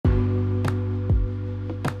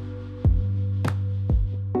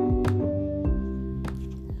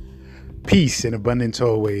Peace and abundance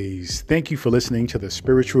always. Thank you for listening to the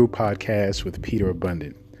Spiritual Podcast with Peter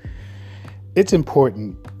Abundant. It's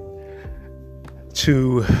important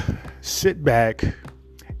to sit back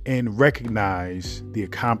and recognize the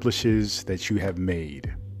accomplishments that you have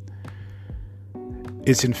made.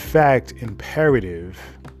 It's in fact imperative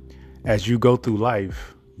as you go through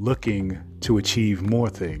life looking to achieve more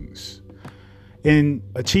things. And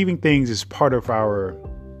achieving things is part of our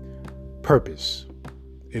purpose.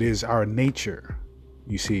 It is our nature.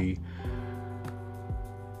 You see,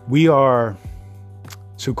 we are,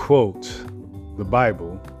 to quote the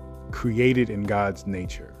Bible, created in God's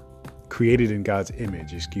nature, created in God's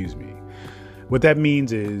image, What that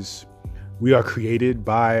means is we are created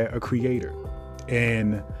by a creator,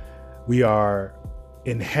 and we are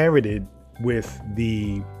inherited with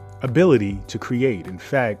the ability to create. In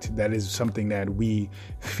fact, that is something that we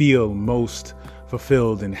feel most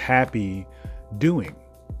fulfilled and happy doing.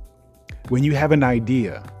 When you have an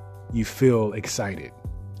idea, you feel excited,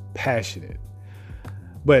 passionate.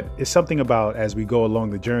 But it's something about as we go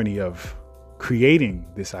along the journey of creating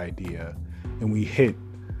this idea and we hit,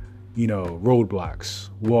 roadblocks,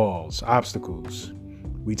 walls, obstacles,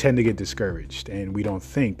 we tend to get discouraged and we don't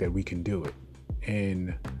think that we can do it.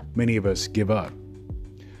 And many of us give up.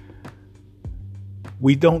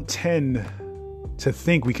 We don't tend to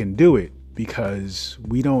think we can do it because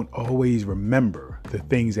we don't always remember the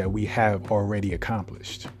things that we have already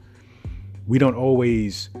accomplished. We don't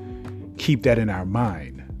always keep that in our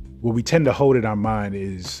mind. What we tend to hold in our mind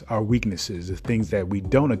is our weaknesses, the things that we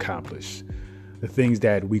don't accomplish, the things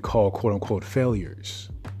that we call quote unquote failures.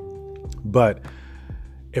 But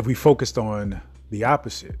if we focused on the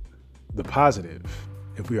opposite, the positive,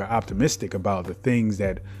 if we are optimistic about the things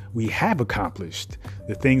that we have accomplished,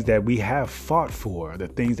 the things that we have fought for, the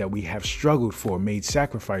things that we have struggled for, made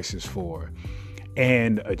sacrifices for,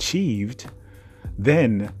 and achieved,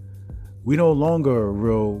 then we no longer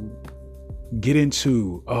will get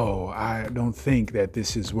into, I don't think that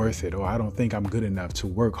this is worth it, or I don't think I'm good enough to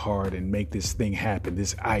work hard and make this thing happen,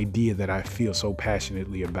 this idea that I feel so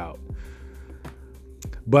passionately about.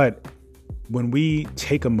 But when we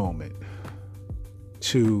take a moment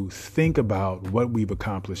to think about what we've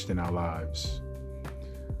accomplished in our lives,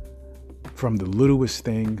 from the littlest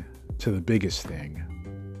thing to the biggest thing,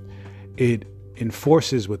 it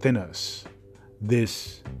enforces within us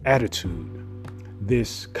this attitude,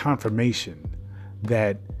 this confirmation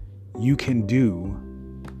that you can do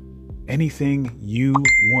anything you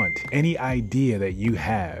want, any idea that you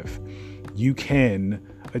have, you can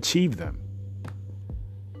achieve them.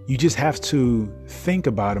 You just have to think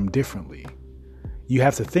about them differently. You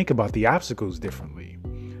have to think about the obstacles differently.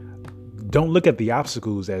 Don't look at the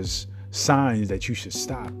obstacles as signs that you should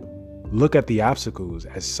stop. Look at the obstacles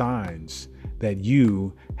as signs that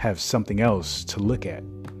you have something else to look at.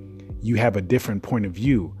 You have a different point of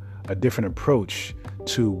view, a different approach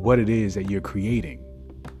to what it is that you're creating.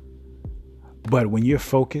 But when you're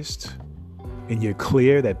focused and you're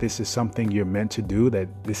clear that this is something you're meant to do,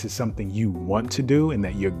 that this is something you want to do, and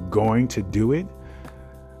that you're going to do it,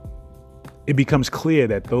 it becomes clear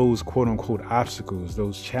that those quote unquote obstacles,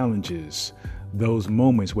 those challenges, those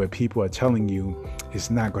moments where people are telling you it's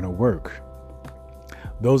not going to work,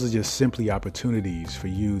 those are just simply opportunities for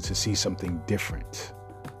you to see something different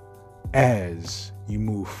as you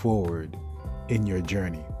move forward in your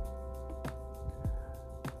journey.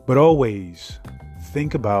 But always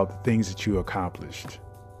think about the things that you accomplished.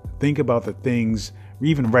 Think about the things,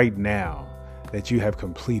 even right now, that you have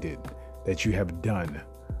completed, that you have done.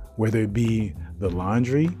 Whether it be the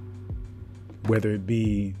laundry, whether it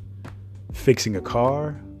be fixing a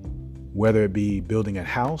car, whether it be building a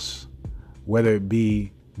house, whether it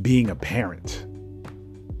be being a parent,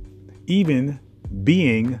 even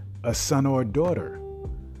being a son or a daughter.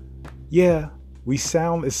 Yeah, those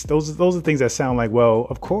are things that sound like, well,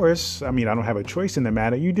 of course, I don't have a choice in the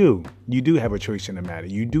matter. You do have a choice in the matter.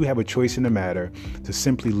 You do have a choice in the matter to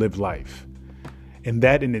simply live life. And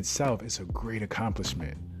that in itself is a great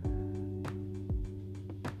accomplishment.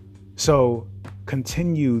 So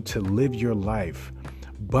continue to live your life,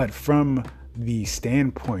 but from the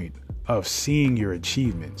standpoint of seeing your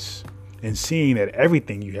achievements and seeing that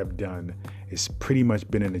everything you have done has pretty much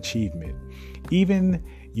been an achievement. Even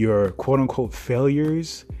your quote unquote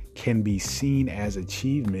failures can be seen as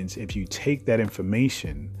achievements if you take that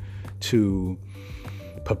information to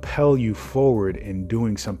propel you forward in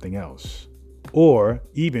doing something else, or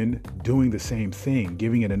even doing the same thing,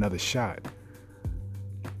 giving it another shot.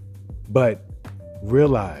 But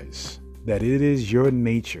realize that it is your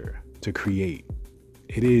nature to create.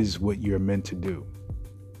 It is what you're meant to do.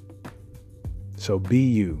 So be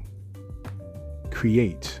you.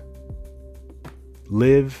 create.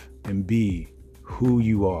 Live and be who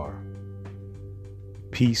you are.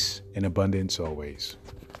 Peace and abundance always.